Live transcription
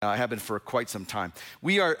I have been for quite some time.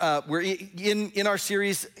 We're in our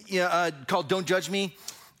series called Don't Judge Me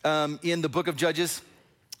in the book of Judges.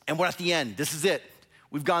 And we're at the end. This is it.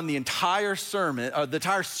 We've gone the entire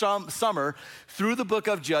summer through the book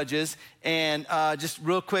of Judges. And just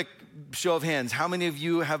real quick show of hands. How many of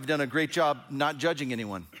you have done a great job not judging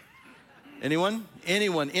anyone? Anyone?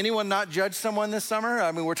 Anyone not judge someone this summer?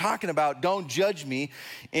 I mean, we're talking about don't judge me.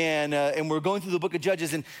 And we're going through the book of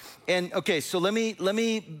Judges. And okay, so let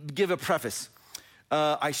me give a preface.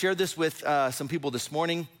 I shared this with some people this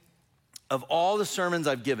morning. Of all the sermons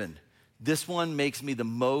I've given, this one makes me the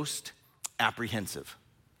most apprehensive.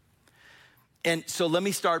 And so let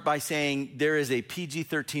me start by saying there is a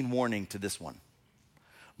PG-13 warning to this one,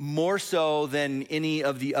 more so than any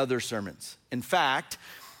of the other sermons. In fact,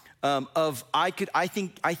 I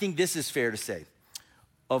think this is fair to say.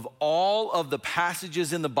 Of all of the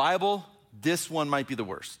passages in the Bible, this one might be the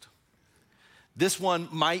worst. This one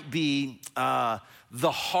might be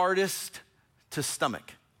the hardest to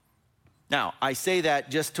stomach. Now, I say that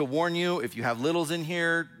just to warn you, if you have littles in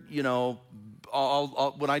here, you know,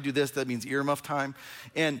 when I do this, that means earmuff time.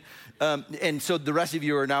 And so the rest of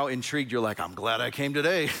you are now intrigued. You're like, I'm glad I came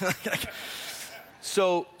today.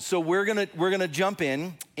 So we're gonna jump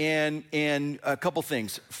in and a couple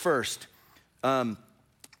things. First,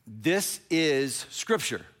 this is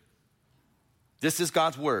Scripture. This is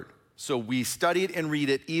God's Word. So we study it and read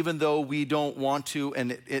it, even though we don't want to,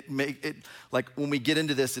 and it like when we get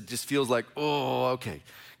into this, it just feels like, oh, okay,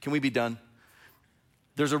 can we be done?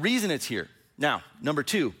 There's a reason it's here. Now, number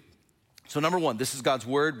two. So number one, this is God's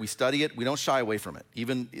Word. We study it. We don't shy away from it,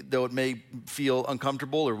 even though it may feel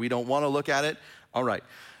uncomfortable or we don't want to look at it. All right.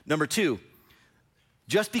 Number two,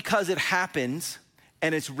 just because it happens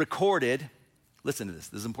and it's recorded, listen to this,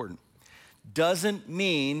 this is important, doesn't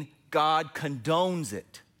mean God condones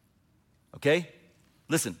it. Okay?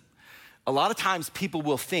 Listen, a lot of times people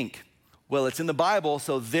will think, well, it's in the Bible,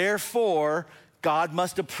 so therefore God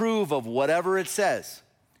must approve of whatever it says.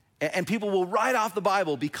 And people will write off the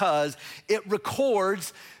Bible because it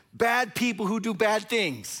records bad people who do bad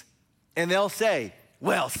things. And they'll say,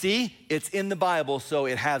 well, see, it's in the Bible, so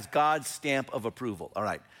it has God's stamp of approval. All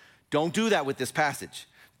right, don't do that with this passage.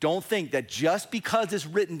 Don't think that just because it's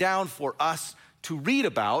written down for us to read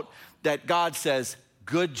about, that God says,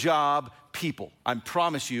 good job, people. I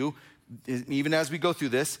promise you, even as we go through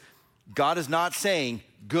this, God is not saying,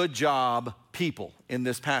 good job, people, in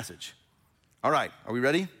this passage. All right, are we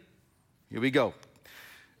ready? Here we go.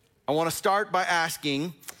 I want to start by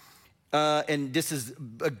asking, and this is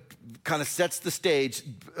kind of sets the stage,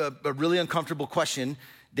 a really uncomfortable question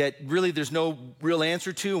that really there's no real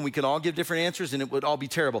answer to, and we can all give different answers, and it would all be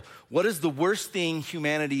terrible. What is the worst thing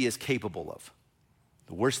humanity is capable of?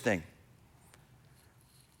 The worst thing.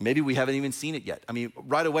 Maybe we haven't even seen it yet. I mean,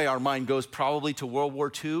 right away, our mind goes probably to World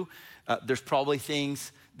War II. There's probably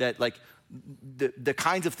things that, like, the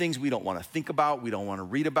kinds of things we don't want to think about, we don't want to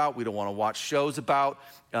read about, we don't want to watch shows about.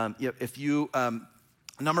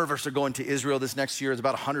 A number of us are going to Israel this next year. There's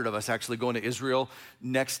about 100 of us actually going to Israel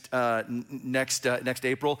next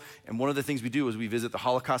April. And one of the things we do is we visit the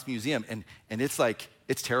Holocaust Museum, and it's like,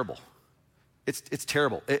 it's terrible. It's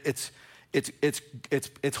terrible. It's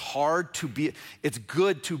hard to be, it's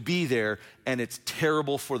good to be there, and it's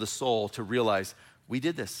terrible for the soul to realize we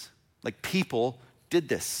did this. Like, people did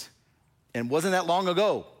this. And wasn't that long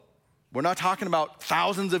ago. We're not talking about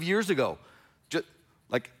thousands of years ago.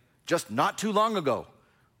 Just not too long ago.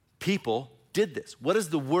 People did this. What is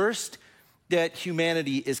the worst that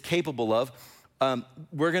humanity is capable of?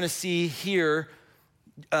 We're gonna see here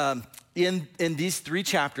in these 3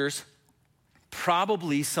 chapters,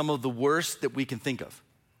 probably some of the worst that we can think of,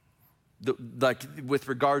 like with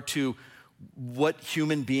regard to what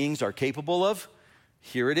human beings are capable of.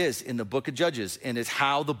 Here it is in the book of Judges, and it's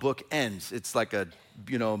how the book ends. It's like a,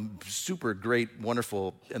 super great,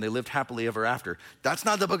 wonderful, and they lived happily ever after. That's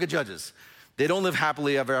not the book of Judges. They don't live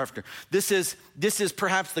happily ever after. This is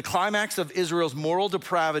perhaps the climax of Israel's moral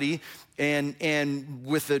depravity and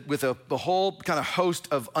with a whole kind of host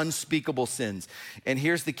of unspeakable sins. And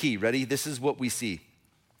here's the key. Ready? This is what we see.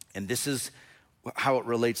 And this is how it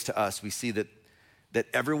relates to us. We see that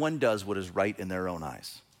everyone does what is right in their own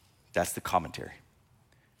eyes. That's the commentary.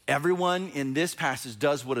 Everyone in this passage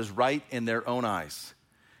does what is right in their own eyes.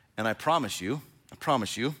 And I promise you,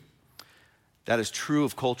 that is true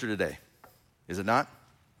of culture today. Is it not?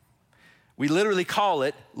 We literally call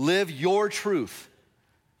it, live your truth.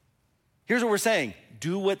 Here's what we're saying.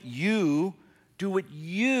 Do what you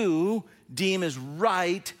deem is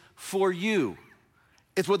right for you.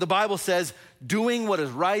 It's what the Bible says, doing what is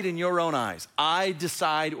right in your own eyes. I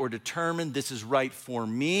decide or determine this is right for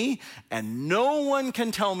me, and no one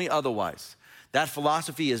can tell me otherwise. That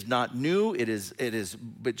philosophy is not new.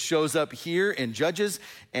 It shows up here in Judges,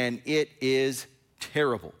 and it is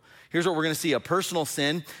terrible. Here's what we're going to see. A personal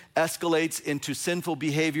sin escalates into sinful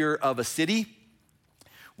behavior of a city,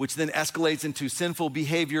 which then escalates into sinful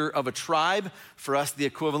behavior of a tribe. For us, the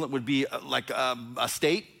equivalent would be like a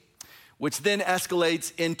state, which then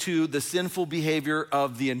escalates into the sinful behavior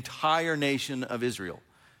of the entire nation of Israel.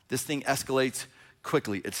 This thing escalates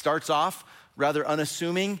quickly. It starts off rather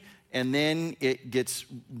unassuming, and then it gets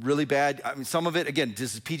really bad. I mean, some of it, again,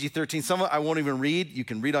 this is PG-13. Some of it I won't even read. You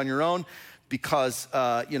can read on your own because,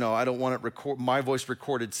 I don't want my voice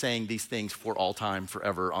recorded saying these things for all time,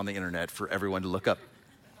 forever on the internet for everyone to look up.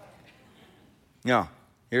 Now,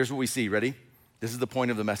 here's what we see. Ready? This is the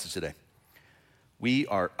point of the message today. We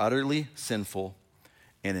are utterly sinful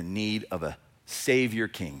and in need of a Savior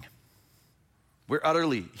King.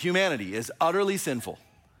 Humanity is utterly sinful.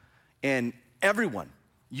 And everyone,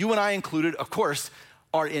 you and I included, of course,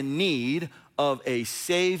 are in need of a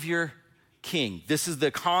Savior King. This is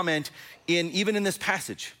the comment even in this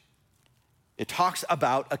passage. It talks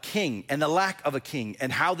about a king and the lack of a king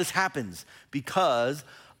and how this happens because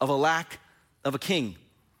of a lack of a king.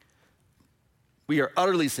 We are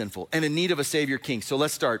utterly sinful and in need of a Savior King. So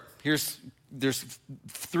let's start. There's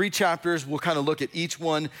 3 chapters. We'll kind of look at each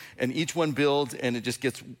one, and each one builds, and it just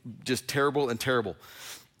gets just terrible and terrible.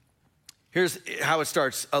 Here's how it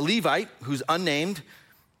starts. A Levite who's unnamed,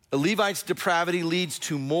 a Levite's depravity leads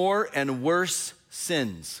to more and worse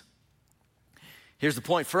sins. Here's the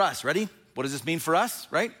point for us. Ready? What does this mean for us,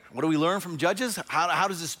 right? What do we learn from Judges? How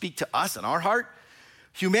does this speak to us and our heart?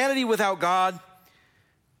 Humanity without God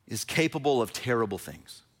is capable of terrible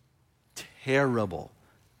things. Terrible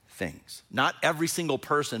things. Not every single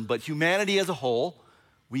person, but humanity as a whole,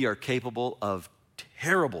 we are capable of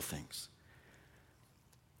terrible things.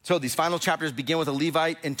 So these final chapters begin with a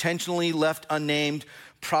Levite intentionally left unnamed,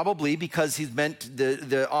 probably because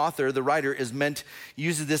the author, the writer,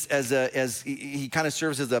 uses this as he kind of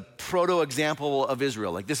serves as a proto-example of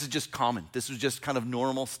Israel. Like this is just common. This was just kind of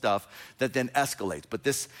normal stuff that then escalates. But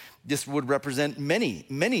this would represent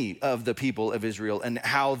many of the people of Israel and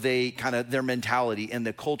how they their mentality and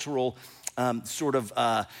the cultural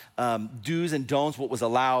do's and don'ts, what was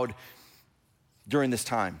allowed during this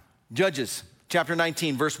time. Judges chapter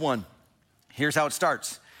 19, verse 1. Here's how it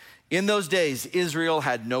starts. In those days, Israel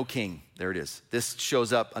had no king. There it is. This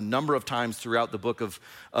shows up a number of times throughout the book of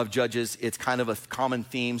Judges. It's kind of a common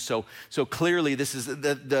theme. So clearly, this is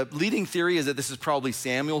the leading theory is that this is probably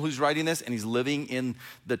Samuel who's writing this, and he's living in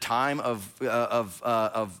the time of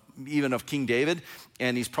King David,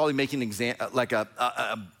 and he's probably making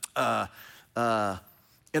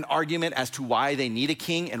an argument as to why they need a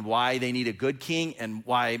king and why they need a good king and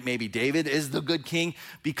why maybe David is the good king,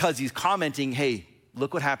 because he's commenting, hey,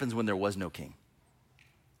 look what happens when there was no king.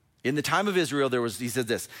 In the time of Israel, he said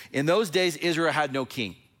this, in those days, Israel had no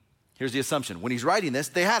king. Here's the assumption. When he's writing this,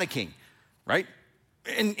 they had a king, right?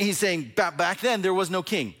 And he's saying back then, there was no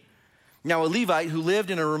king. Now, a Levite who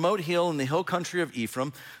lived in a remote hill in the hill country of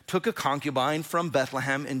Ephraim took a concubine from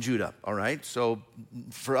Bethlehem in Judah, all right? So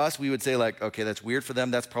for us, we would say okay, that's weird. For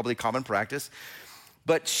them, that's probably common practice.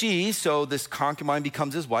 But so this concubine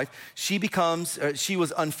becomes his wife. She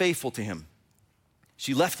was unfaithful to him.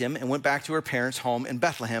 She left him and went back to her parents' home in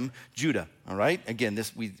Bethlehem, Judah, all right? Again,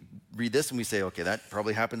 we read this and we say, okay, that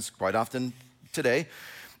probably happens quite often today.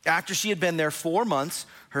 After she had been there 4 months,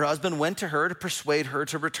 her husband went to her to persuade her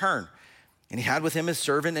to return. And he had with him his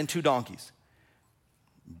servant and 2 donkeys.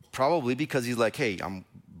 Probably because he's like, hey, I'm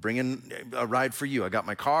bringing a ride for you. I got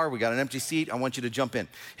my car. We got an empty seat. I want you to jump in.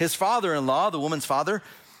 His father-in-law, the woman's father,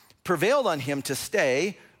 prevailed on him to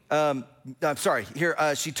stay.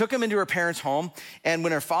 She took him into her parents' home. And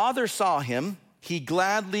when her father saw him, he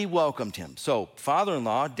gladly welcomed him. So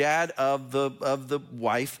father-in-law, dad of the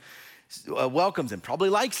wife, welcomes him, probably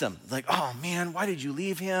likes him. Like, oh man, why did you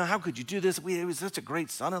leave him? How could you do this? He was such a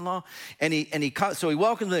great son-in-law. So he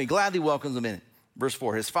welcomes him, he gladly welcomes him in. Verse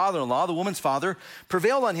 4, his father-in-law, the woman's father,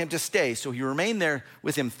 prevailed on him to stay. So he remained there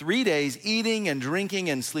with him 3 days, eating and drinking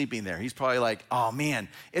and sleeping there. He's probably like, oh man,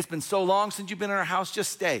 it's been so long since you've been in our house,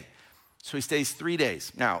 just stay. So he stays 3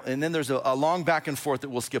 days. Now, and then there's a long back and forth that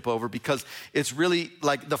we'll skip over because it's really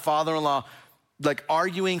like the father-in-law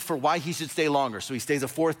arguing for why he should stay longer. So he stays a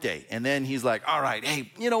 4th day. And then he's like, all right,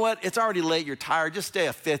 hey, you know what? It's already late. You're tired. Just stay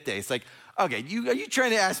a 5th day. It's like, okay, are you trying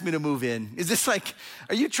to ask me to move in? Is this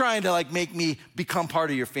are you trying to make me become part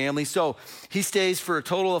of your family? So he stays for a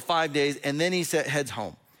total of 5 days and then he heads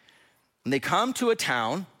home. And they come to a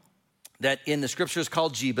town that in the scriptures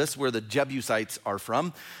called Jebus, where the Jebusites are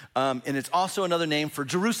from. And it's also another name for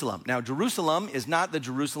Jerusalem. Now, Jerusalem is not the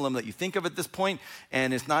Jerusalem that you think of at this point,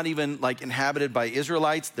 and it's not even like inhabited by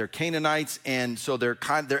Israelites. They're Canaanites, and so they're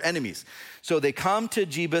enemies. So they come to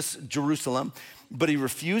Jebus, Jerusalem, but he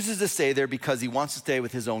refuses to stay there because he wants to stay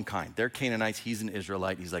with his own kind. They're Canaanites, he's an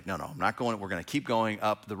Israelite. He's like, no, I'm not going. We're gonna keep going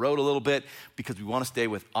up the road a little bit because we wanna stay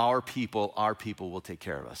with our people. Our people will take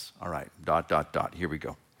care of us. All right, ... Here we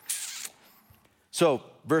go. So,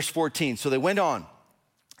 verse 14, so they went on,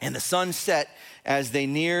 and the sun set as they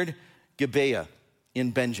neared Gibeah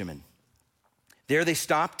in Benjamin. There they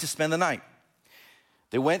stopped to spend the night.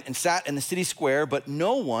 They went and sat in the city square, but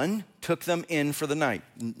no one took them in for the night.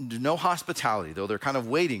 No hospitality, though they're kind of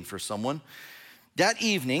waiting for someone. That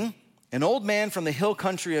evening, an old man from the hill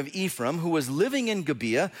country of Ephraim, who was living in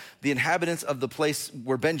Gibeah, the inhabitants of the place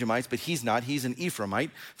were Benjamites, but he's not. He's an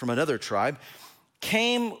Ephraimite from another tribe,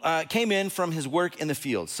 came in from his work in the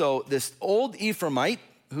field. So this old Ephraimite,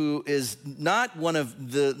 who is not one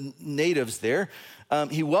of the natives there,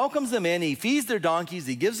 he welcomes them in, he feeds their donkeys,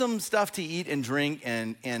 he gives them stuff to eat and drink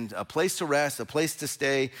and a place to rest, a place to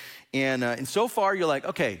stay. And so far you're like,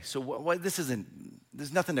 okay, so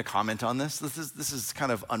there's nothing to comment on this. This is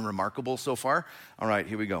kind of unremarkable so far. All right,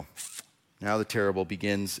 here we go. Now the terrible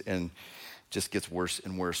begins and just gets worse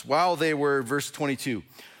and worse. Verse 22,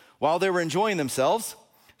 while they were enjoying themselves,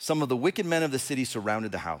 some of the wicked men of the city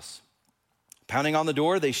surrounded the house. Pounding on the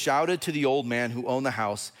door, they shouted to the old man who owned the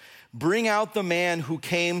house, "Bring out the man who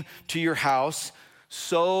came to your house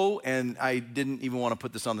and I didn't even want to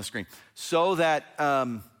put this on the screen, so that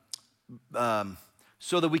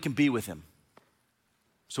we can be with him,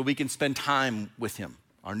 so we can spend time with him,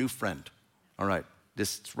 our new friend." All right,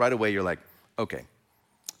 this right away you're like, okay,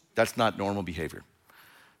 that's not normal behavior.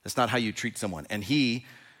 That's not how you treat someone. And he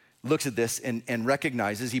looks at this and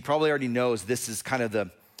recognizes, he probably already knows this is kind of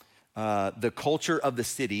the culture of the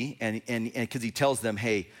city, and because he tells them,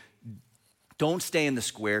 hey, don't stay in the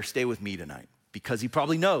square, stay with me tonight, because he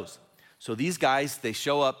probably knows. So these guys, they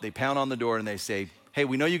show up, they pound on the door, and they say, hey,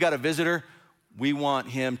 we know you got a visitor. We want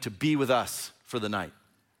him to be with us for the night.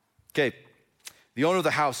 Okay, the owner of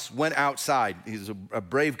the house went outside. He's a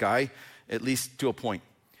brave guy, at least to a point.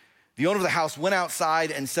 The owner of the house went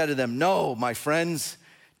outside and said to them, "No, my friends,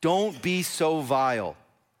 don't be so vile.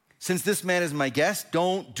 Since this man is my guest,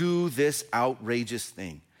 don't do this outrageous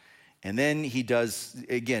thing." And then he does,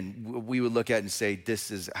 again, we would look at it and say,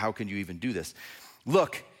 how can you even do this?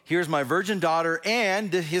 "Look, here's my virgin daughter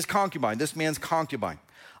and his concubine," this man's concubine.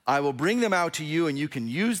 "I will bring them out to you, and you can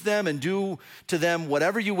use them and do to them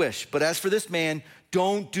whatever you wish. But as for this man,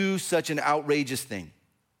 don't do such an outrageous thing."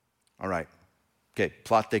 All right. Okay,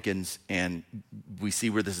 plot thickens, and we see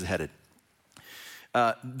where this is headed.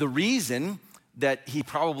 The reason that he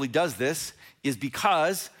probably does this is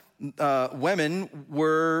because women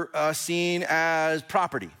were seen as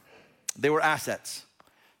property. They were assets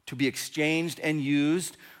to be exchanged and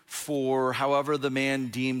used for however the man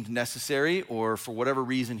deemed necessary or for whatever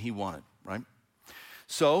reason he wanted, right?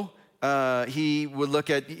 So he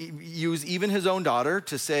would use even his own daughter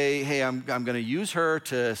to say, hey, I'm going to use her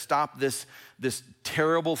to stop this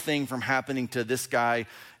terrible thing from happening to this guy,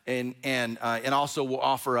 and also will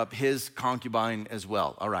offer up his concubine as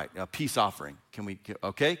well. All right, a peace offering. Can we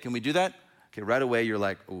do that? Okay, right away you're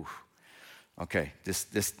like, ooh, okay, this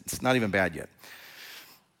it's not even bad yet.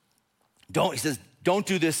 He says, don't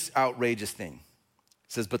do this outrageous thing. He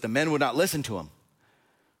says, but the men would not listen to him.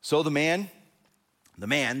 So the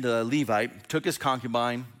Levite, took his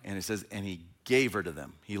concubine, and it says, and he gave her to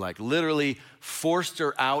them. He literally forced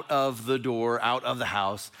her out of the door, out of the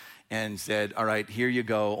house, and said, all right, here you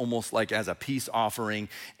go, almost like as a peace offering,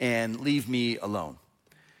 and leave me alone.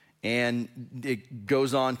 And it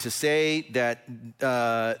goes on to say that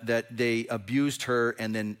they abused her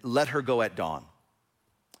and then let her go at dawn.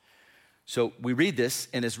 So we read this,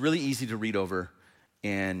 and it's really easy to read over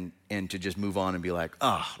and to just move on and be like,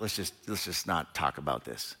 let's just not talk about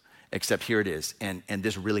this. Except here it is, and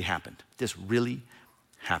this really happened. This really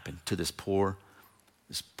happened to this poor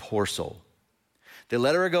soul. They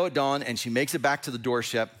let her go at dawn, and she makes it back to the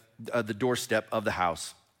doorstep of the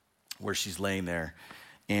house where she's laying there,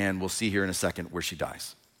 and we'll see here in a second where she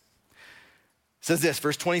dies. It says this,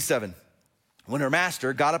 verse 27, when her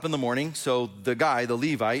master got up in the morning, so the guy, the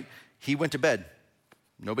Levite, he went to bed.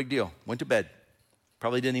 No big deal, went to bed.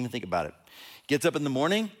 Probably didn't even think about it. Gets up in the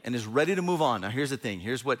morning and is ready to move on. Now here's the thing.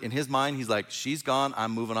 Here's what, in his mind, he's like, she's gone,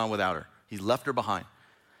 I'm moving on without her. He's left her behind.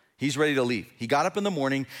 He's ready to leave. He got up in the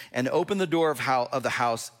morning and opened the door of the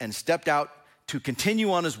house and stepped out to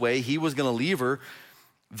continue on his way. He was going to leave her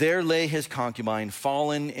There lay his concubine,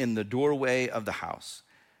 fallen in the doorway of the house,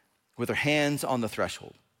 with her hands on the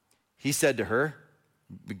threshold. He said to her,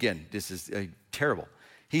 again, this is terrible.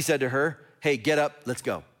 He said to her, hey, get up, let's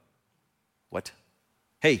go. What?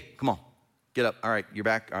 Hey, come on, get up. All right, you're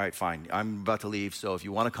back. All right, fine. I'm about to leave, so if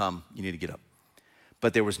you want to come, you need to get up.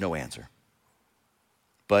 But there was no answer.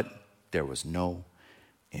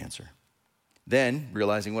 Then,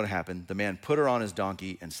 realizing what had happened, the man put her on his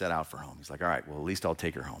donkey and set out for home. He's like, all right, well, at least I'll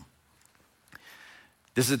take her home.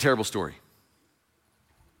 This is a terrible story.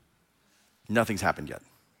 Nothing's happened yet.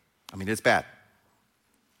 I mean, it's bad.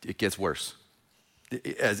 It gets worse,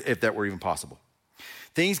 as if that were even possible.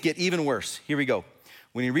 Things get even worse. Here we go.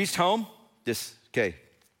 When he reached home,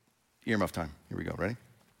 earmuff time. Here we go, ready?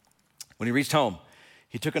 When he reached home,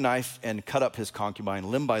 he took a knife and cut up his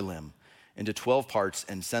concubine limb by limb into 12 parts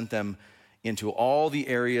and sent them into all the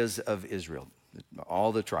areas of Israel,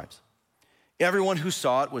 all the tribes. Everyone who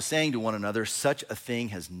saw it was saying to one another, such a thing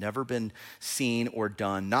has never been seen or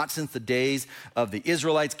done, not since the days of the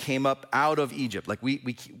Israelites came up out of Egypt. Like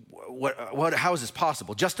how is this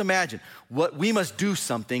possible? Just imagine. We must do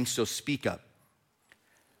something, so speak up.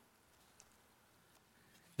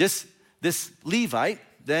 This Levite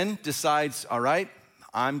then decides, all right,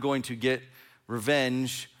 I'm going to get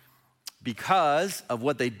revenge because of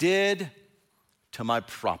what they did to my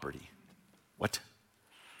property. What?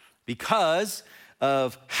 Because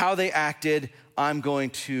of how they acted, I'm going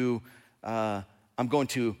to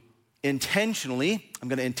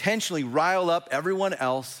intentionally rile up everyone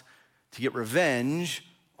else to get revenge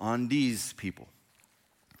on these people.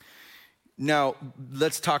 Now,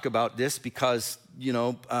 let's talk about this because,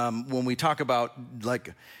 when we talk about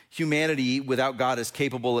like humanity without God is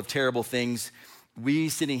capable of terrible things, we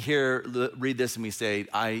sitting here read this and we say,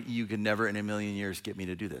 you could never in a million years get me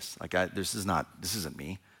to do this. This isn't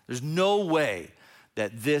me. There's no way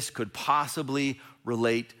that this could possibly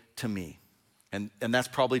relate to me. And that's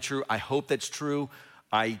probably true. I hope that's true.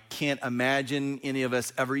 I can't imagine any of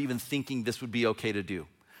us ever even thinking this would be okay to do.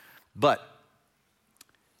 But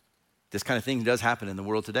this kind of thing does happen in the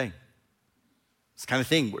world today. This kind of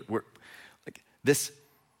thing, this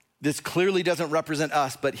clearly doesn't represent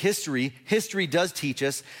us, but history does teach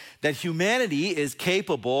us that humanity is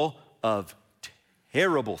capable of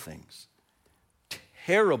terrible things.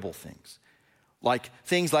 Terrible things. Like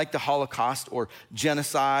things like the Holocaust or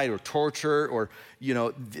genocide or torture or,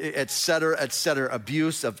 et cetera,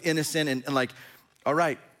 abuse of innocent and like, all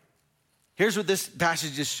right, here's what this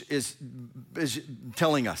passage is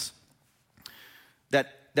telling us.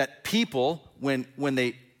 That people, when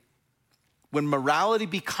morality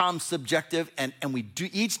becomes subjective and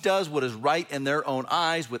each does what is right in their own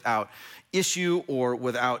eyes without issue or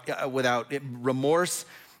without remorse,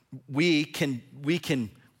 we can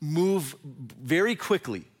move very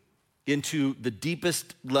quickly into the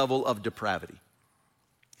deepest level of depravity.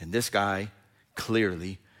 And this guy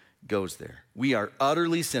clearly goes there. We are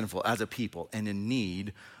utterly sinful as a people and in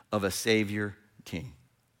need of a Savior King.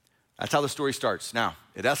 That's how the story starts. Now,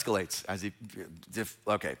 it escalates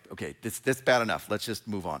that's bad enough. Let's just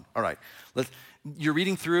move on. All right. You're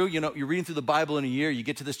reading through the Bible in a year. You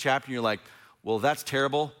get to this chapter and you're like, well, that's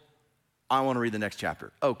terrible. I want to read the next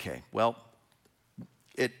chapter. Okay, well,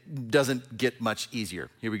 it doesn't get much easier.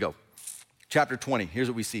 Here we go. Chapter 20, here's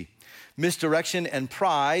what we see. Misdirection and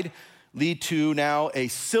pride lead to now a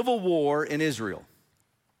civil war in Israel.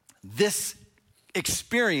 This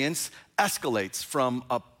experience escalates from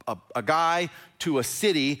a guy to a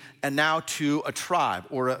city and now to a tribe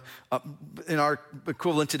or in our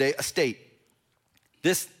equivalent today, a state.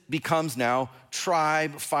 This becomes now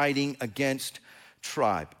tribe fighting against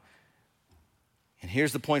tribe. And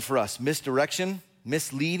here's the point for us. Misdirection,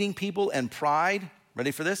 misleading people, and pride,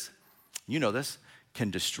 ready for this? You know this,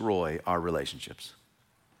 can destroy our relationships.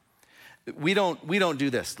 We don't do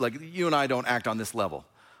this. Like you and I don't act on this level.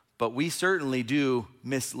 But we certainly do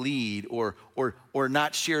mislead or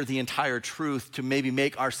not share the entire truth to maybe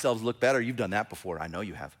make ourselves look better. You've done that before. I know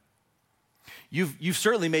you have. You've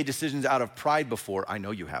certainly made decisions out of pride before. I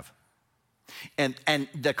know you have. And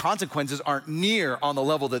the consequences aren't near on the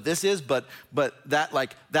level that this is, but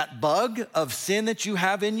that bug of sin that you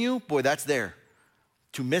have in you, boy, that's there.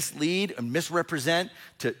 To mislead and misrepresent,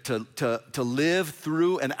 to live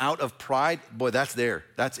through and out of pride, boy, that's there.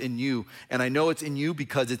 That's in you. And I know it's in you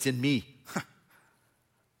because it's in me.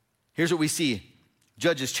 Here's what we see.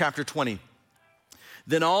 Judges chapter 20.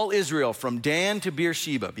 Then all Israel from Dan to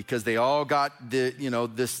Beersheba, because they all got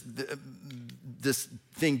this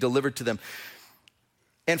thing delivered to them.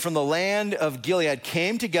 and from the land of Gilead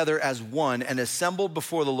came together as one and assembled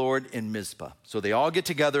before the Lord in Mizpah. So they all get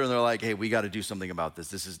together and they're like, hey, we got to do something about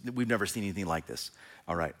this. We've never seen anything like this.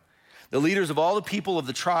 All right. The leaders of all the people of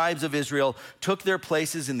the tribes of Israel took their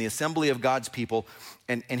places in the assembly of God's people.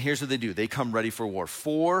 And here's what they do. They come ready for war.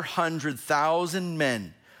 400,000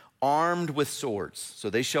 men armed with swords. So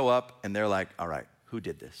they show up and they're like, all right, who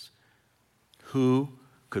did this? Who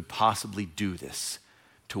could possibly do this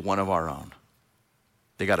to one of our own?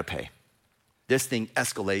 They got to pay. This thing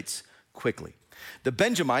escalates quickly. The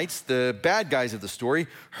Benjamites, the bad guys of the story,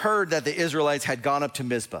 heard that the Israelites had gone up to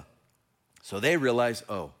Mizpah. So they realized,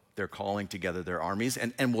 oh, they're calling together their armies.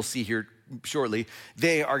 And we'll see here shortly,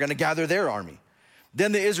 they are going to gather their army.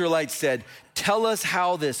 Then the Israelites said, tell us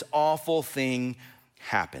how this awful thing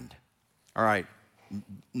happened. All right,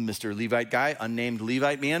 Mr. Levite guy, unnamed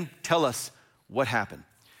Levite man, tell us what happened.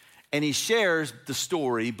 And he shares the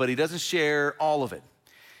story, but he doesn't share all of it.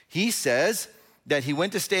 He says that he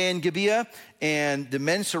went to stay in Gibeah, and the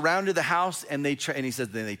men surrounded the house, and he says,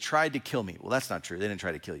 then they tried to kill me. Well, that's not true. They didn't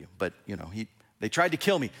try to kill you, but they tried to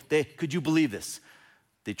kill me. Could you believe this?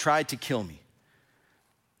 They tried to kill me.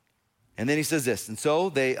 And then he says this, and so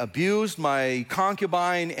they abused my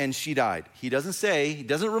concubine, and she died. He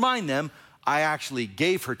doesn't remind them, I actually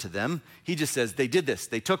gave her to them. He just says, they did this.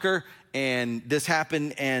 They took her, and this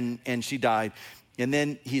happened, and she died. And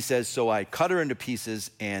then he says, so I cut her into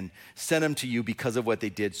pieces and sent them to you because of what they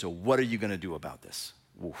did. So what are you going to do about this?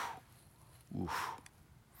 Oof. Oof.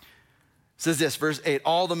 It says this, verse 8,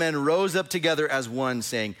 all the men rose up together as one,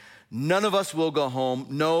 saying, none of us will go home.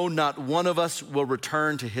 No, not one of us will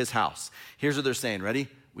return to his house. Here's what they're saying. Ready?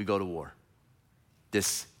 We go to war.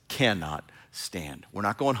 This cannot stand. We're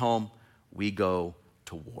not going home. We go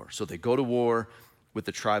to war. So they go to war with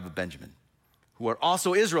the tribe of Benjamin, who are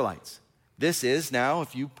also Israelites. This is now,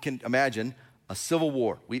 if you can imagine, a civil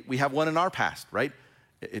war. We have one in our past, right?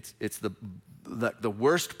 It's the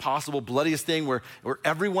worst possible, bloodiest thing where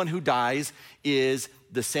everyone who dies is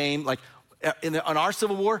the same. Like on our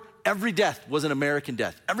Civil War, every death was an American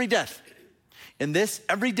death. Every death. In this,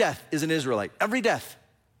 every death is an Israelite. Every death.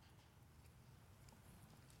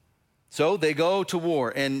 So they go to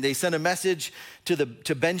war, and they send a message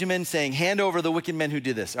to Benjamin saying, hand over the wicked men who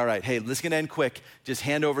did this. All right, hey, this is going to end quick. Just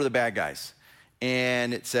hand over the bad guys.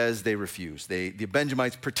 And it says they refuse. The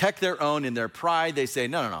Benjamites protect their own in their pride. They say,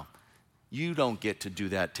 no. You don't get to do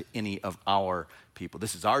that to any of our people.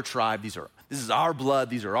 This is our tribe. This is our blood.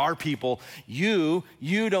 These are our people. You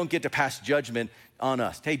don't get to pass judgment on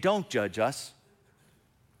us. Hey, don't judge us.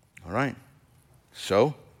 All right. So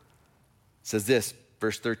it says this.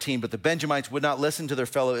 Verse 13, but the Benjamites would not listen to their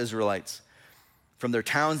fellow Israelites. From their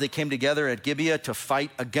towns, they came together at Gibeah to fight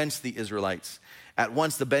against the Israelites. At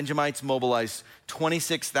once, the Benjamites mobilized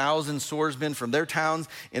 26,000 swordsmen from their towns,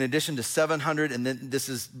 in addition to 700, and then this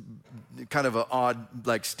is kind of an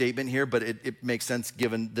odd statement here, but it makes sense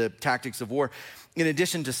given the tactics of war. In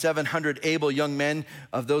addition to 700 able young men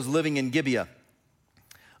of those living in Gibeah.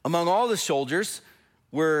 Among all the soldiers,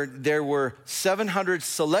 there were 700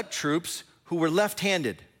 select troops who were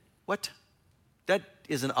left-handed. What? That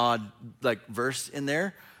is an odd verse in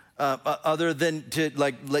there, other than to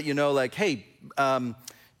let you know hey,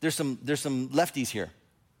 there's some lefties here,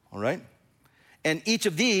 all right? And each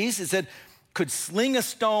of these, it said, could sling a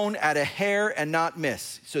stone at a hair and not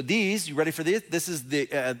miss. So these, you ready for this? This is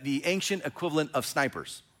the ancient equivalent of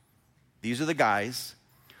snipers. These are the guys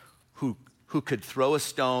who could throw a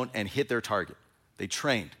stone and hit their target. They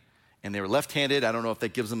trained. And they were left-handed. I don't know if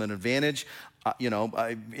that gives them an advantage.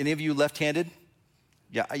 Any of you left-handed?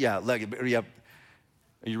 Yeah. Are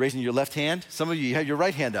you raising your left hand? Some of you have your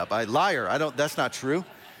right hand up. Liar. That's not true.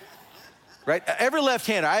 Right? Every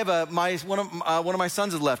left-hander. I have one of my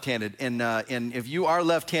sons is left-handed, and if you are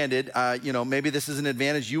left-handed, maybe this is an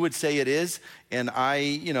advantage. You would say it is, and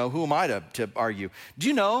who am I to argue? Do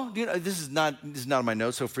you know? This is not on my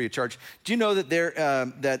notes, so free of charge. Do you know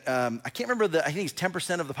that I can't remember I think it's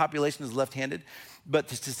 10% of the population is left-handed, but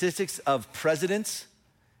the statistics of presidents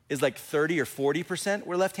is 30 or 40%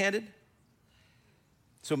 were left-handed.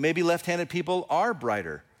 So maybe left-handed people are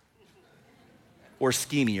brighter. Or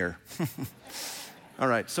schemier. All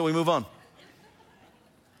right, so we move on.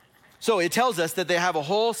 So it tells us that they have a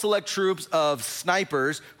whole select troops of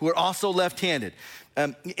snipers who are also left-handed,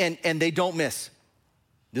 and they don't miss.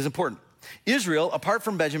 This is important. Israel, apart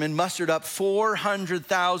from Benjamin, mustered up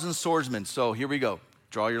 400,000 swordsmen. So here we go.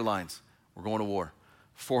 Draw your lines. We're going to war.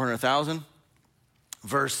 400,000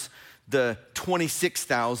 versus the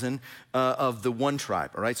 26,000 of the one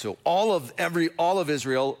tribe, all right? So all of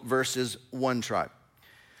Israel versus one tribe.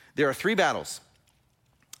 There are 3 battles.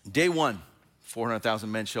 Day 1,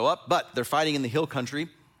 400,000 men show up, but they're fighting in the hill country.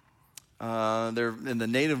 They're in the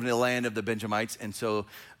native land of the Benjamites, and so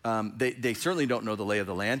they certainly don't know the lay of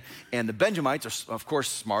the land. And the Benjamites are, of course,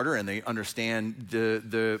 smarter, and they understand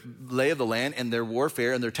the lay of the land and their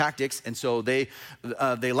warfare and their tactics. And so they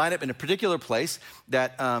line up in a particular place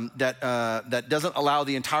that doesn't allow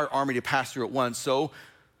the entire army to pass through at once. So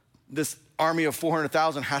this army of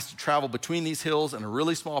 400,000 has to travel between these hills in a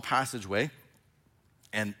really small passageway,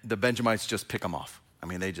 and the Benjamites just pick them off. I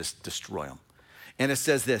mean, they just destroy them. And it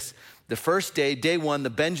says this: the first day, day one, the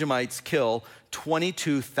Benjamites kill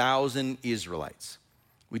 22,000 Israelites.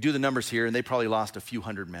 We do the numbers here, and they probably lost a few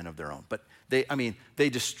hundred men of their own. But they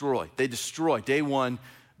destroy day one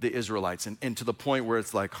the Israelites, and to the point where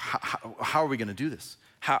it's like, how are we going to do this?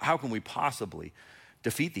 How can we possibly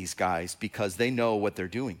defeat these guys, because they know what they're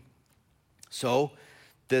doing? So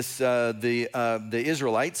the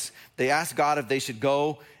Israelites, they ask God if they should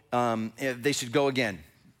go. They should go again.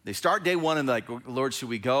 They start day one and they're like, Lord, should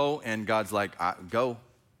we go? And God's like, go.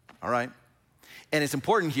 All right. And it's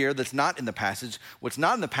important here that's not in the passage. What's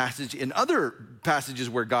not in the passage, in other passages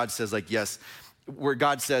where God says, like, yes, where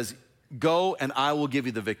God says, go and I will give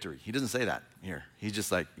you the victory. He doesn't say that here. He's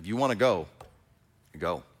just like, if you want to go,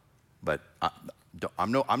 go. But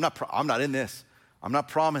I'm not in this. I'm not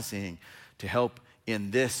promising to help in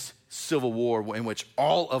this civil war in which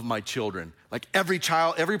all of my children, like every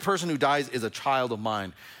person who dies is a child of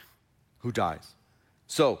mine who dies.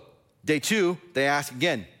 So day two, they ask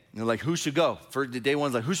again. And they're like, who should go? For day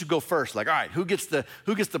one's like, who should go first? Like, all right, who gets the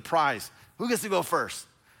prize? Who gets to go first?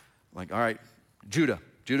 I'm like, all right, Judah.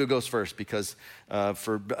 Judah goes first because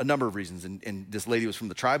for a number of reasons. And this lady was from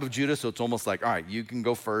the tribe of Judah, so it's almost like, all right, you can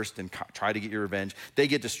go first and try to get your revenge. They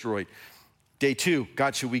get destroyed. Day two,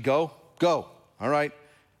 God, should we go? Go. All right.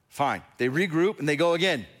 Fine. They regroup and they go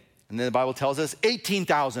again. And then the Bible tells us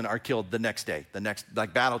 18,000 are killed the next day,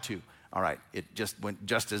 like battle two. All right. It just went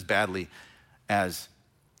just as badly as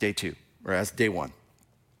day two or as day one.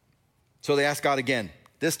 So they ask God again.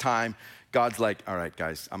 This time, God's like, all right,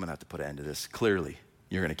 guys, I'm going to have to put an end to this. Clearly,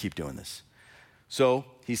 you're going to keep doing this. So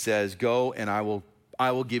he says, go and I will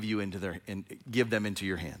give you give them into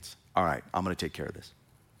your hands. All right. I'm going to take care of this.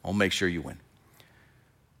 I'll make sure you win.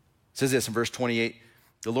 It says this in verse 28.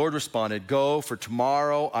 The Lord responded, go, for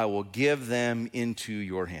tomorrow I will give them into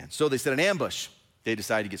your hands. So they set an ambush. They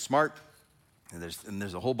decided to get smart. And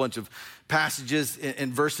there's a whole bunch of passages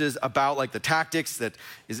and verses about like the tactics that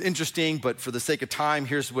is interesting, but for the sake of time,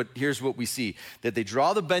 here's what we see. That they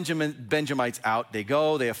draw the Benjamites out, they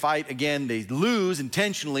go, they fight again, they lose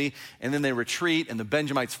intentionally, and then they retreat, and the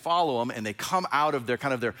Benjamites follow them, and they come out of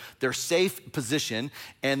their safe position,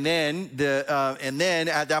 and then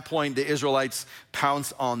at that point, the Israelites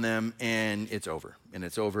pounce on them, and it's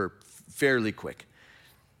over fairly quick.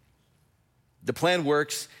 The plan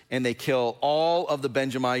works, and they kill all of the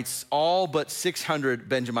Benjamites, all but 600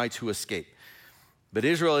 Benjamites who escape. But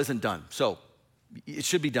Israel isn't done, so it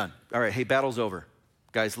should be done. All right, hey, battle's over.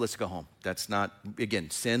 Guys, let's go home. That's not,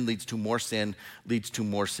 again, sin leads to more sin, leads to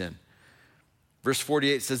more sin. Verse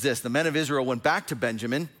 48 says this: the men of Israel went back to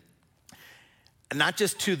Benjamin, and not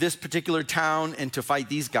just to this particular town and to fight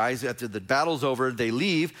these guys. After the battle's over, they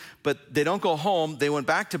leave, but they don't go home. They went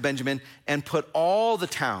back to Benjamin and put all the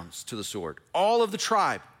towns to the sword, all of the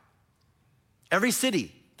tribe, every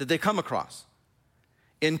city that they come across,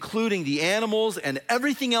 including the animals and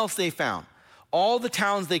everything else they found. All the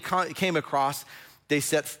towns they came across, they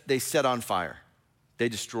set on fire. They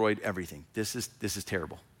destroyed everything. This is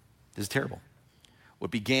terrible. This is terrible. What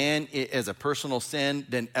began as a personal sin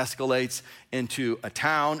then escalates into a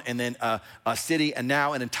town and then a city and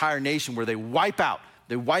now an entire nation where they wipe out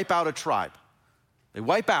a tribe. They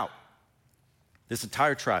wipe out this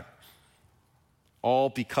entire tribe, all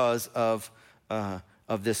because of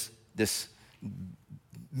this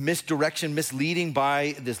misdirection, misleading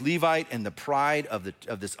by this Levite and the pride of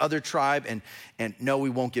this other tribe. And no, we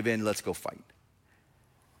won't give in. Let's go fight.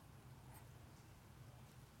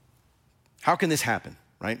 How can this happen,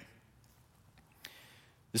 right?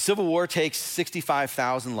 The Civil War takes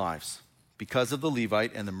 65,000 lives because of the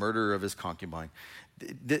Levite and the murder of his concubine.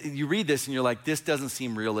 You read this and you're like, this doesn't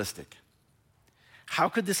seem realistic. How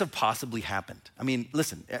could this have possibly happened? I mean,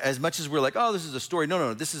 listen, as much as we're like, oh, this is a story.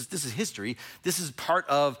 No, this is history. This is part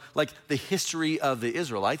of like the history of the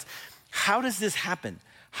Israelites. How does this happen?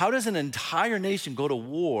 How does an entire nation go to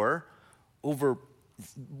war over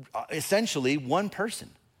essentially one person?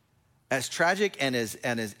 As tragic and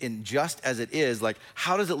as unjust as it is, like,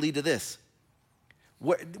 how does it lead to this?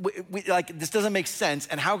 This doesn't make sense.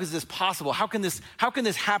 And how is this possible? How can this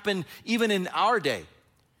happen even in our day?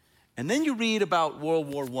 And then you read about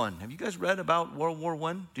World War I. Have you guys read about World War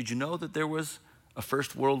I? Did you know that there was a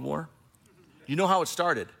first World War? You know how it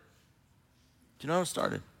started? Do you know how it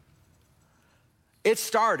started? It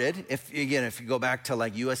started, if you go back to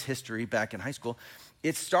like U.S. history back in high school,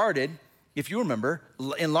 it started, if you remember,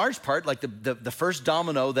 in large part, like the first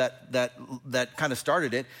domino that kind of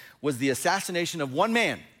started it was the assassination of one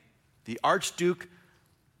man, the Archduke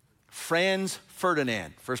Franz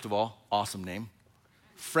Ferdinand. First of all, awesome name.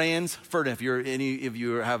 Franz Ferdinand. If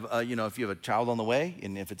you have a child on the way,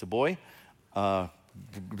 and if it's a boy,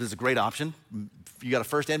 this is a great option. You got a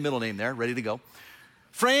first and middle name there, ready to go.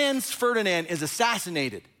 Franz Ferdinand is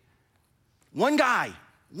assassinated. One guy,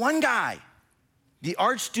 the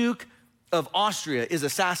Archduke of Austria is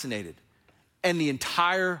assassinated, and the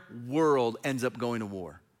entire world ends up going to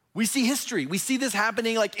war. We see history. We see this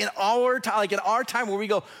happening like in our time where we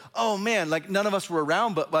go, oh man, like none of us were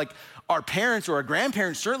around, but like our parents or our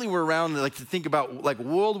grandparents certainly were around, like to think about like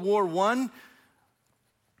World War I.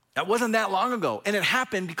 That wasn't that long ago, and it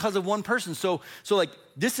happened because of one person. So like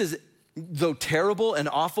this is, though terrible and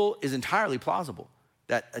awful, is entirely plausible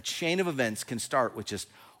that a chain of events can start with just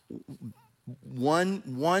one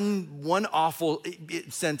awful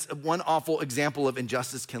example of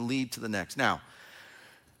injustice can lead to the next. Now,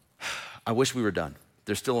 I wish we were done.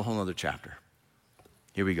 There's still a whole other chapter.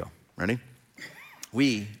 Here we go. Ready?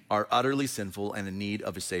 We are utterly sinful and in need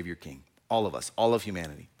of a Savior King. All of us, all of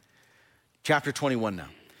humanity. Chapter 21 now.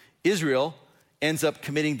 Israel ends up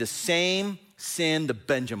committing the same sin the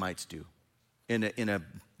Benjamites do. In a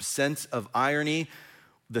sense of irony,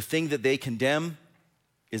 the thing that they condemn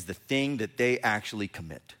is the thing that they actually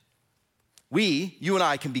commit. You and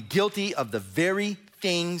I, can be guilty of the very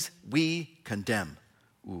things we condemn.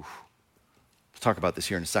 Ooh. We'll talk about this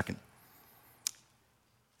here in a second.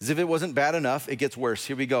 As if it wasn't bad enough, it gets worse.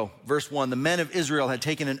 Here we go. Verse 1, the men of Israel had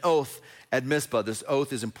taken an oath at Mizpah. This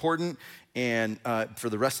oath is important, and for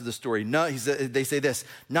the rest of the story, they say this,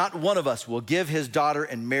 not one of us will give his daughter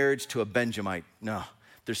in marriage to a Benjamite. No,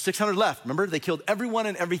 there's 600 left. Remember, they killed everyone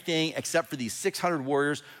and everything except for these 600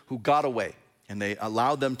 warriors who got away, and they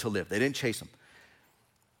allowed them to live. They didn't chase them.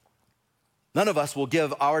 None of us will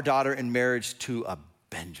give our daughter in marriage to a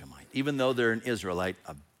Benjamite, even though they're an Israelite,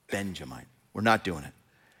 a Benjamite. We're not doing it.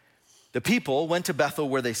 The people went to Bethel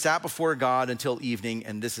where they sat before God until evening,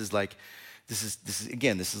 and this is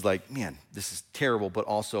terrible, but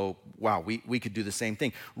also, wow, we could do the same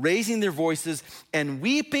thing. Raising their voices and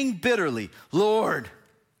weeping bitterly, Lord,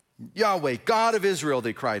 Yahweh, God of Israel,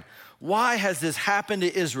 they cried, why has this happened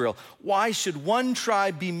to Israel? Why should one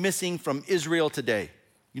tribe be missing from Israel today?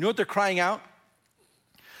 You know what they're crying out?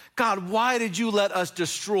 God, why did you let us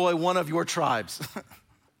destroy one of your tribes?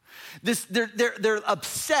 They're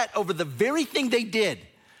upset over the very thing they did.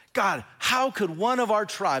 God, how could one of our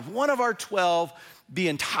tribes, one of our 12, be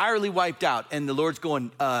entirely wiped out? And the Lord's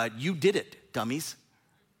going, you did it, dummies.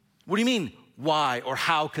 What do you mean, why or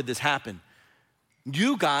how could this happen?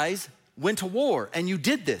 You guys went to war and you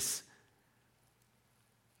did this.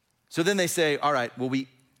 So then they say, all right, well,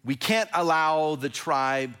 we can't allow the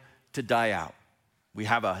tribe to die out. We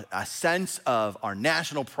have a sense of our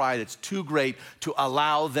national pride. It's too great to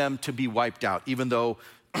allow them to be wiped out, even though,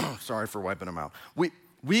 sorry for wiping them out.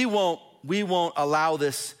 We won't allow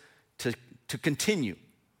this to continue.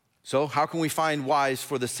 So how can we find wives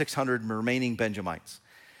for the 600 remaining Benjamites?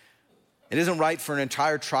 It isn't right for an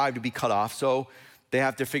entire tribe to be cut off, so they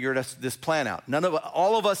have to figure this plan out.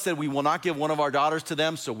 All of us said we will not give one of our daughters to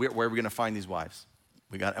them, so where are we going to find these wives?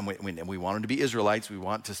 We want them to be Israelites. We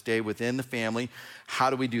want to stay within the family. How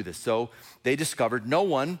do we do this? So they discovered no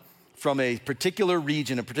one from a particular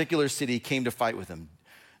region, a particular city came to fight with them.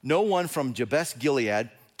 No one from Jabesh Gilead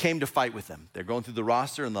came to fight with them. They're going through the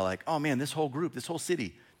roster and they're like, oh man, this whole group, this whole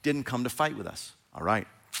city didn't come to fight with us. All right.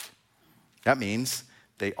 That means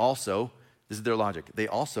this is their logic, they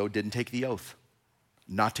also didn't take the oath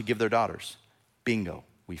not to give their daughters. Bingo.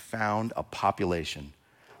 We found a population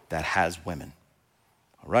that has women.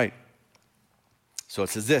 All right. So it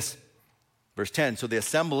says this, verse 10, so the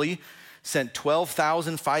assembly sent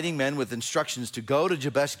 12,000 fighting men with instructions to go to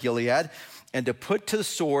Jabesh Gilead and to put to the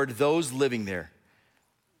sword those living there,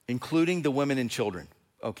 including the women and children.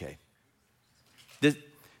 Okay.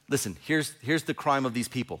 Listen, here's the crime of these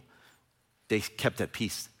people. They kept at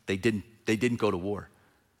peace. They didn't go to war.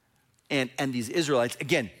 And these Israelites,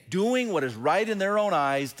 again, doing what is right in their own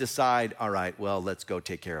eyes, decide, all right, well, let's go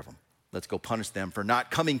take care of them. Let's go punish them for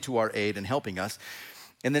not coming to our aid and helping us.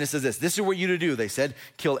 And then it says this is what you to do. They said,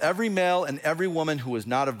 kill every male and every woman who is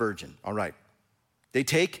not a virgin. All right. They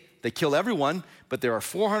take They kill everyone, but there are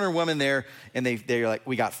 400 women there, and they're like,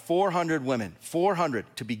 we got 400 women, 400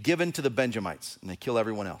 to be given to the Benjamites, and they kill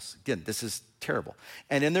everyone else. Again, this is terrible.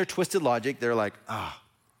 And in their twisted logic, they're like,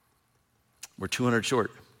 we're 200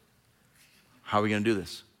 short. How are we going to do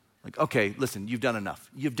this? Like, okay, listen, you've done enough.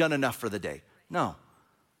 You've done enough for the day. No,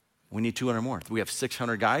 we need 200 more. We have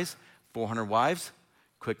 600 guys, 400 wives.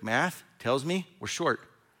 Quick math tells me we're short.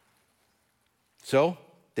 So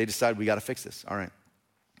they decide we got to fix this. All right.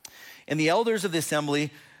 And the elders of the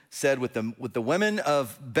assembly said, with the women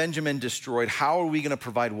of Benjamin destroyed, how are we going to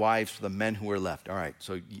provide wives for the men who are left? All right,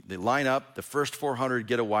 so they line up. The first 400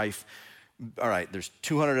 get a wife. All right, there's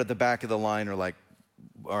 200 at the back of the line are like,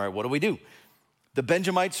 all right, what do we do? The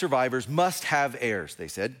Benjamite survivors must have heirs, they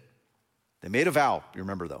said. They made a vow. You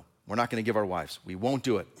remember, though. We're not going to give our wives. We won't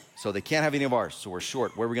do it. So they can't have any of ours, so we're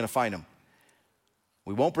short. Where are we going to find them?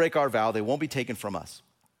 We won't break our vow. They won't be taken from us.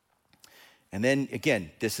 And then,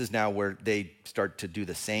 again, this is now where they start to do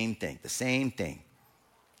the same thing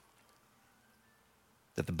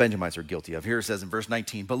that the Benjamites are guilty of. Here it says in verse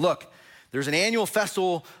 19, but look, there's an annual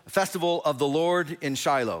festival of the Lord in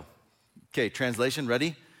Shiloh. Okay, translation,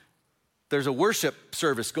 ready? There's a worship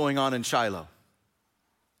service going on in Shiloh.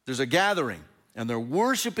 There's a gathering, and they're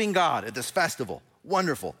worshiping God at this festival.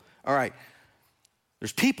 Wonderful. All right.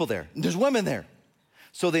 There's people there, and there's women there.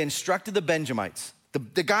 So they instructed the Benjamites,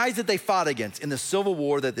 the guys that they fought against in the civil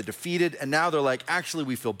war that they defeated, and now they're like, actually,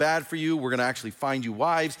 we feel bad for you. We're going to actually find you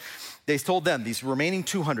wives. They told them, these remaining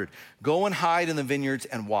 200, go and hide in the vineyards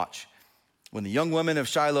and watch. When the young women of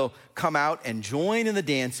Shiloh come out and join in the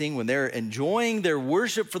dancing, when they're enjoying their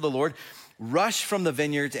worship for the Lord, rush from the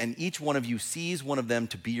vineyards, and each one of you seize one of them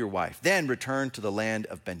to be your wife. Then return to the land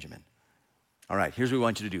of Benjamin. All right, here's what we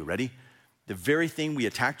want you to do. Ready? The very thing we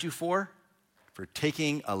attacked you for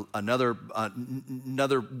taking another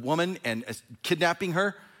woman and kidnapping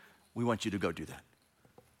her, we want you to go do that.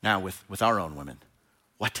 Now with our own women.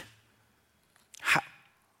 What?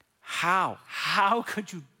 How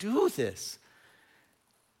could you do this?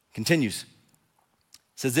 Continues.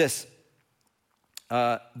 Says this.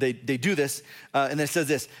 They do this, and then it says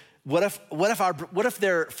this. What if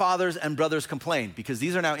their fathers and brothers complain? Because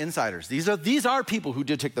these are now insiders. These are people who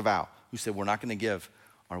did take the vow, who said, we're not going to give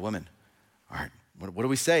our women. All right, what do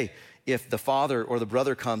we say if the father or the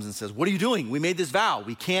brother comes and says, what are you doing? We made this vow.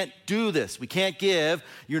 We can't do this. We can't give.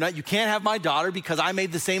 You can't have my daughter because I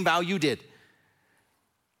made the same vow you did. It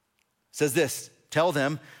says this, tell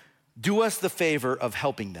them, do us the favor of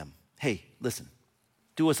helping them. Hey, listen,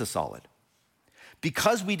 do us a solid.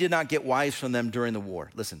 Because we did not get wives from them during the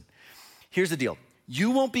war. Listen, here's the deal.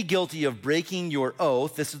 You won't be guilty of breaking your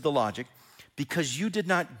oath. This is the logic. Because you did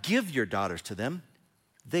not give your daughters to them,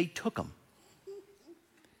 they took them.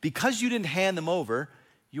 Because you didn't hand them over,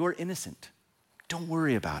 you're innocent. Don't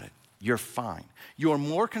worry about it. You're fine. You're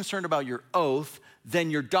more concerned about your oath than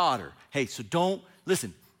your daughter. Hey, so don't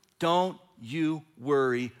you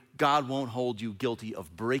worry. God won't hold you guilty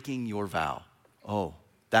of breaking your vow. Oh,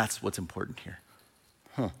 that's what's important here.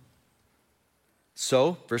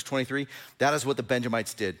 So, verse 23, that is what the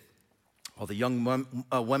Benjamites did. While the young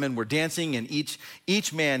women were dancing, and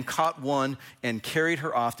each man caught one and carried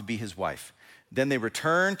her off to be his wife. Then they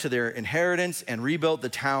returned to their inheritance and rebuilt the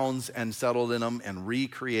towns and settled in them and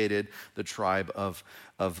recreated the tribe of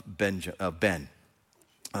Benjamin,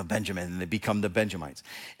 and they become the Benjamites.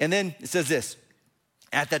 And then it says this,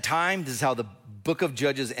 at that time, this is how the book of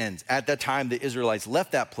Judges ends. At that time, the Israelites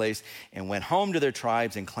left that place and went home to their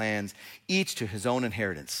tribes and clans, each to his own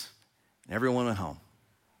inheritance. And everyone went home.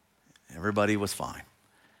 Everybody was fine.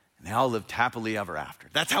 And they all lived happily ever after.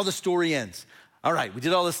 That's how the story ends. All right, we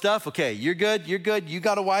did all this stuff. Okay, you're good. You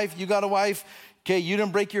got a wife. Okay, you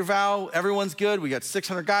didn't break your vow. Everyone's good. We got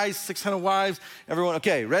 600 guys, 600 wives. Everyone,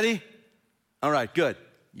 okay, ready? All right, good.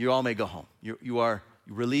 You all may go home. You are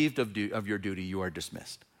relieved of your duty. You are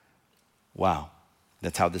dismissed. Wow,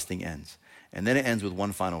 that's how this thing ends. And then it ends with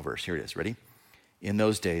one final verse. Here it is. Ready? In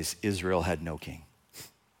those days, Israel had no king.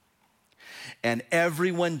 And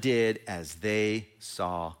everyone did as they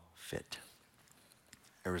saw fit.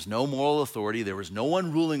 There was no moral authority. There was no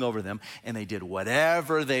one ruling over them. And they did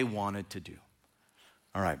whatever they wanted to do.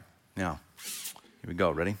 All right, now, here we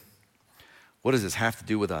go. Ready? What does this have to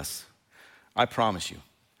do with us? I promise you,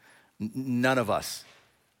 none of us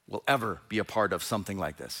will ever be a part of something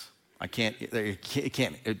like this. It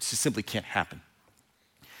just simply can't happen.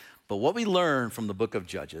 But what we learn from the book of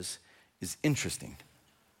Judges is interesting.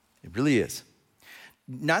 It really is.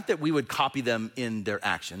 Not that we would copy them in their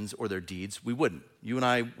actions or their deeds. We wouldn't. You and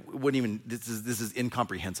I wouldn't even, this is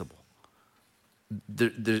incomprehensible.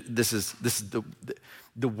 This is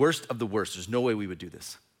the worst of the worst. There's no way we would do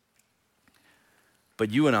this. But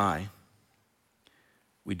you and I,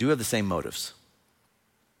 we do have the same motives.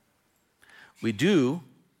 We do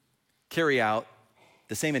carry out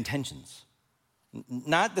the same intentions.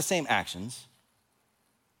 Not the same actions,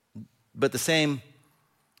 but the same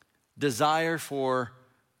desire for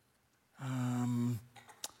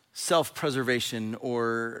self-preservation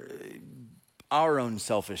or our own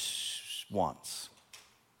selfish wants.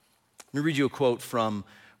 Let me read you a quote from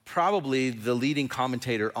probably the leading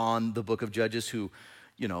commentator on the book of Judges, who,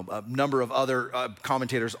 a number of other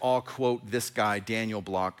commentators all quote this guy, Daniel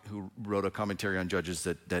Block, who wrote a commentary on Judges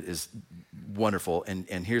that is wonderful.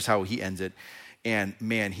 And here's how he ends it. And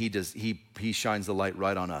man, he shines the light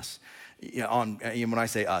right on us. When I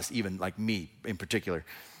say us, even like me in particular.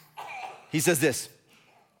 He says this: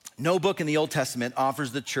 no book in the Old Testament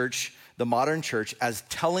offers the church, the modern church, as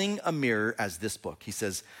telling a mirror as this book. He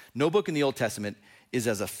says, no book in the Old Testament is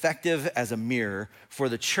as effective as a mirror for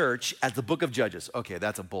the church as the book of Judges. Okay,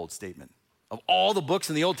 that's a bold statement. Of all the books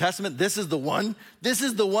in the Old Testament, this is the one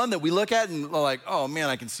that we look at and we're like, oh man,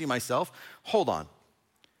 I can see myself. Hold on.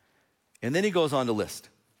 And then he goes on to list.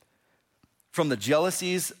 From the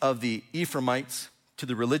jealousies of the Ephraimites to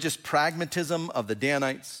the religious pragmatism of the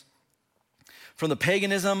Danites, from the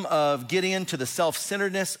paganism of Gideon to the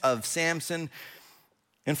self-centeredness of Samson,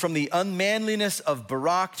 and from the unmanliness of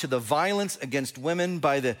Barak to the violence against women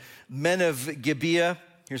by the men of Gibeah.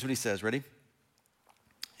 Here's what he says, ready?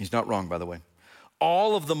 He's not wrong, by the way.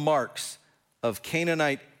 All of the marks of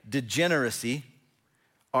Canaanite degeneracy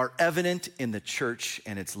are evident in the church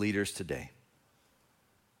and its leaders today.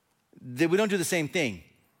 We don't do the same thing,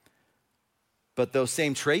 but those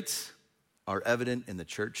same traits are evident in the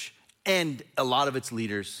church and a lot of its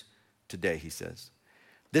leaders today, he says.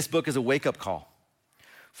 This book is a wake-up call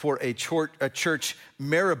for a church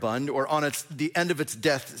moribund, or on the end of its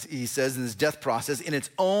death, he says, in its death process, in its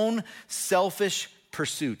own selfish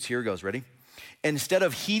pursuits. Here it goes, ready? Instead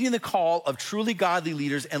of heeding the call of truly godly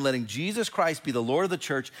leaders and letting Jesus Christ be the Lord of the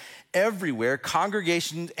church everywhere,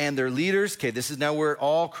 congregations and their leaders, okay, this is now where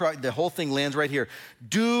the whole thing lands right here,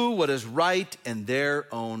 do what is right in their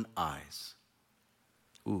own eyes.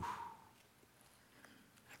 Ooh.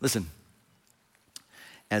 Listen,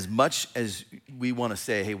 as much as we want to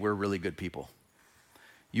say, hey, we're really good people,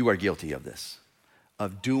 you are guilty of this,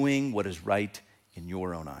 of doing what is right in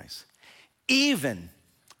your own eyes. Even,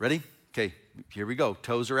 ready? Okay, here we go.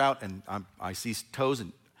 Toes are out, and I see toes,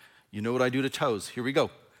 and you know what I do to toes. Here we go.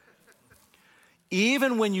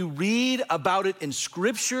 Even when you read about it in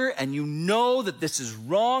Scripture and you know that this is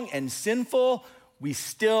wrong and sinful, we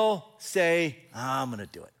still say, I'm going to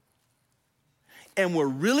do it. And we're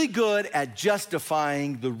really good at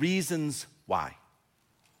justifying the reasons why.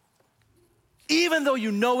 Even though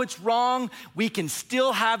you know it's wrong, we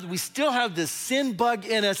still have this sin bug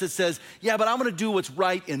in us that says, yeah, but I'm gonna do what's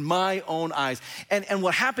right in my own eyes. And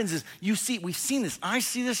what happens is, we've seen this. I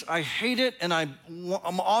see this, I hate it, and I'm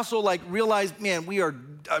also realize, man, we are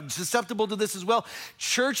susceptible to this as well.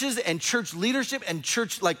 Churches and church leadership and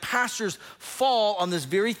church pastors fall on this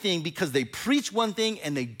very thing because they preach one thing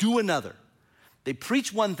and they do another. They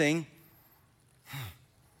preach one thing,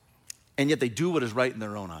 and yet they do what is right in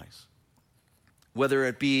their own eyes. Whether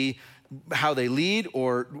it be how they lead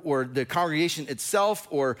or the congregation itself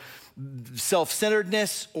or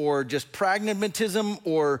self-centeredness or just pragmatism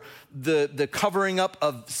or the covering up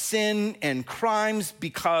of sin and crimes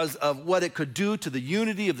because of what it could do to the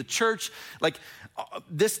unity of the church.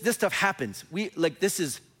 This stuff happens. This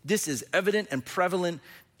is evident and prevalent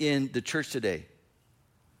in the church today.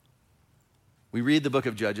 We read the book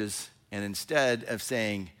of Judges, and instead of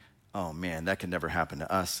saying, oh man, that can never happen to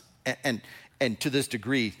us, and to this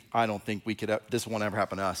degree, I don't think this won't ever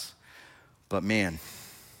happen to us. But man,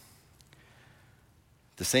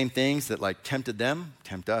 the same things that tempted them,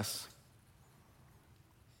 tempt us.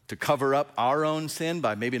 To cover up our own sin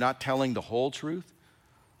by maybe not telling the whole truth.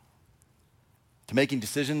 To making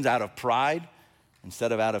decisions out of pride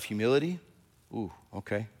instead of out of humility. Ooh,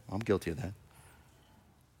 okay, I'm guilty of that.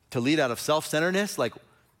 To lead out of self-centeredness,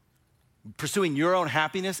 pursuing your own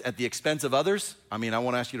happiness at the expense of others. I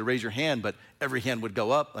won't ask you to raise your hand, but every hand would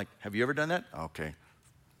go up. Have you ever done that? Okay.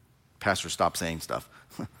 Pastor, stop saying stuff.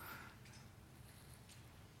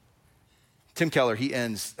 Tim Keller, he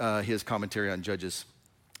ends his commentary on Judges.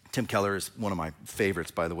 Tim Keller is one of my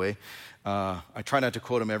favorites, by the way. I try not to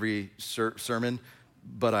quote him every sermon,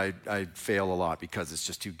 but I fail a lot because it's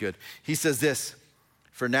just too good. He says this: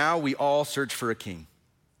 for now we all search for a king.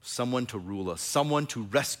 Someone to rule us, someone to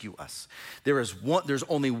rescue us. There's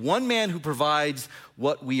only one man who provides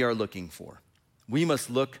what we are looking for. We must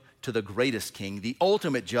look to the greatest king, the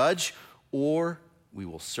ultimate judge, or we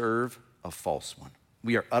will serve a false one.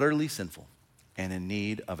 We are utterly sinful and in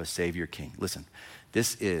need of a Savior King. Listen,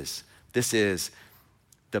 this is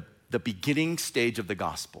the beginning stage of the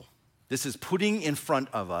gospel. This is putting in front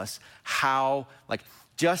of us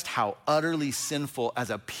just how utterly sinful as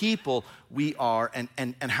a people we are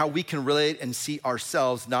and how we can relate and see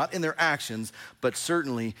ourselves, not in their actions, but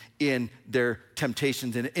certainly in their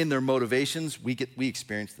temptations and in their motivations. We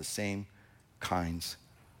experience the same kinds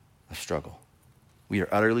of struggle. We are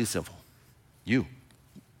utterly sinful. You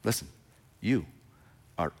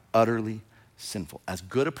are utterly sinful. As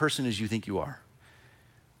good a person as you think you are,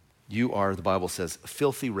 the Bible says,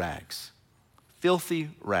 filthy rags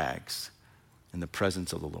in the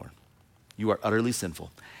presence of the Lord. You are utterly sinful,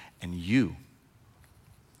 and you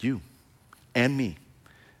and me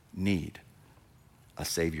need a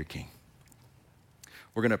Savior King.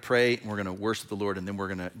 We're going to pray, and we're going to worship the Lord, and then we're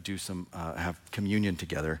going to do have communion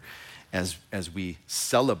together as we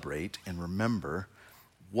celebrate and remember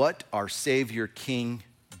what our Savior King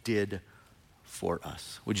did for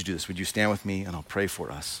us. Would you do this? Would you stand with me, and I'll pray for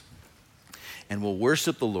us. And we'll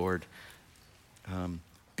worship the Lord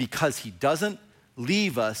because he doesn't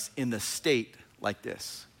leave us in the state like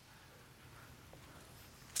this.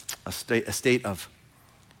 A state of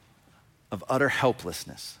utter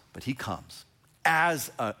helplessness. But he comes as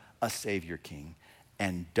a Savior King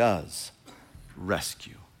and does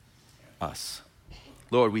rescue us.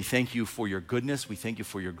 Lord, we thank you for your goodness. We thank you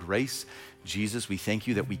for your grace. Jesus, we thank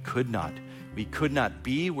you that we could not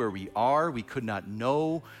be where we are. We could not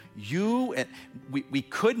know you. And we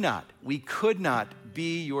could not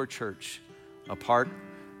be your church apart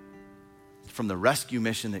from the rescue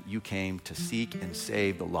mission that you came to seek and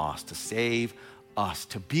save the lost, to save us,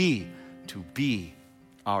 to be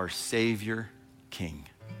our Savior King.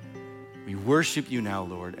 We worship you now,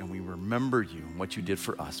 Lord, and we remember you and what you did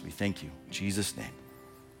for us. We thank you. In Jesus' name,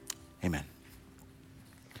 amen.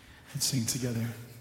 Let's sing together.